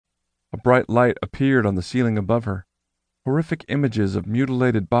bright light appeared on the ceiling above her. Horrific images of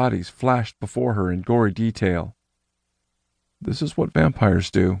mutilated bodies flashed before her in gory detail. "This is what vampires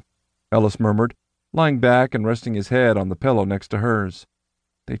do," Ellis murmured, lying back and resting his head on the pillow next to hers.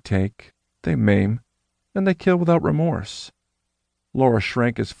 "They take, they maim, and they kill without remorse." Laura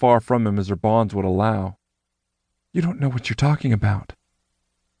shrank as far from him as her bonds would allow. "You don't know what you're talking about."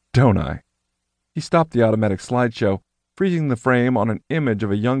 "Don't I?" He stopped the automatic slideshow, freezing the frame on an image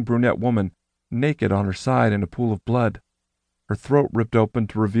of a young brunette woman, naked on her side in a pool of blood, her throat ripped open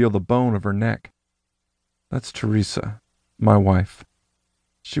to reveal the bone of her neck. "That's Teresa, my wife.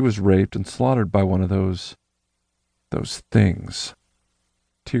 She was raped and slaughtered by one of those things."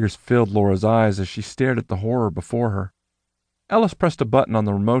 Tears filled Laura's eyes as she stared at the horror before her. Ellis pressed a button on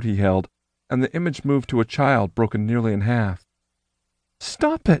the remote he held, and the image moved to a child broken nearly in half.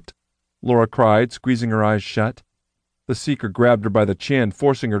 "Stop it!" Laura cried, squeezing her eyes shut. The seeker grabbed her by the chin,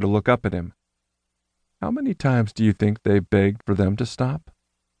 forcing her to look up at him. "How many times do you think they begged for them to stop?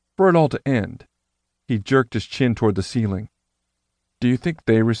 For it all to end?" He jerked his chin toward the ceiling. "Do you think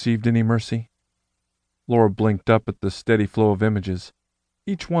they received any mercy?" Laura blinked up at the steady flow of images,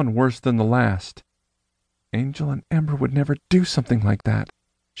 each one worse than the last. "Angel and Ember would never do something like that,"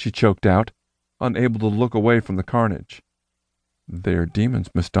 she choked out, unable to look away from the carnage. "They're demons,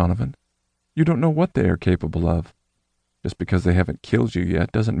 Miss Donovan. You don't know what they are capable of. Just because they haven't killed you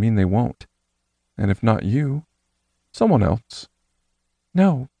yet doesn't mean they won't. And if not you, someone else."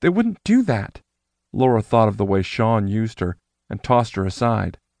 "No, they wouldn't do that." Laura thought of the way Shon used her and tossed her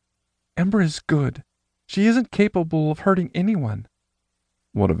aside. "Ember is good. She isn't capable of hurting anyone."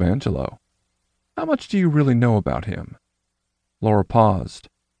 "What of Angelo? How much do you really know about him?" Laura paused.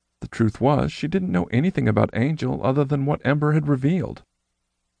 The truth was, she didn't know anything about Angel other than what Ember had revealed.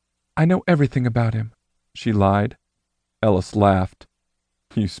 "I know everything about him," she lied. Ellis laughed.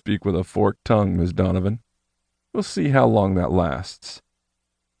 "You speak with a forked tongue, Miss Donovan. We'll see how long that lasts."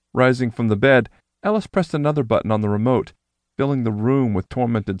 Rising from the bed, Ellis pressed another button on the remote, filling the room with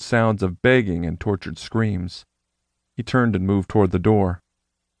tormented sounds of begging and tortured screams. He turned and moved toward the door.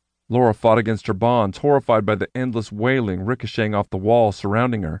 Laura fought against her bonds, horrified by the endless wailing ricocheting off the walls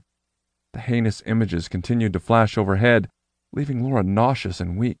surrounding her. The heinous images continued to flash overhead, leaving Laura nauseous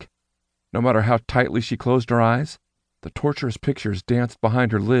and weak. No matter how tightly she closed her eyes, the torturous pictures danced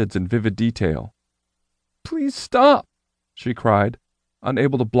behind her lids in vivid detail. "Please stop!" she cried,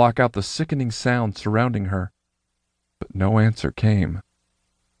 unable to block out the sickening sounds surrounding her. But no answer came.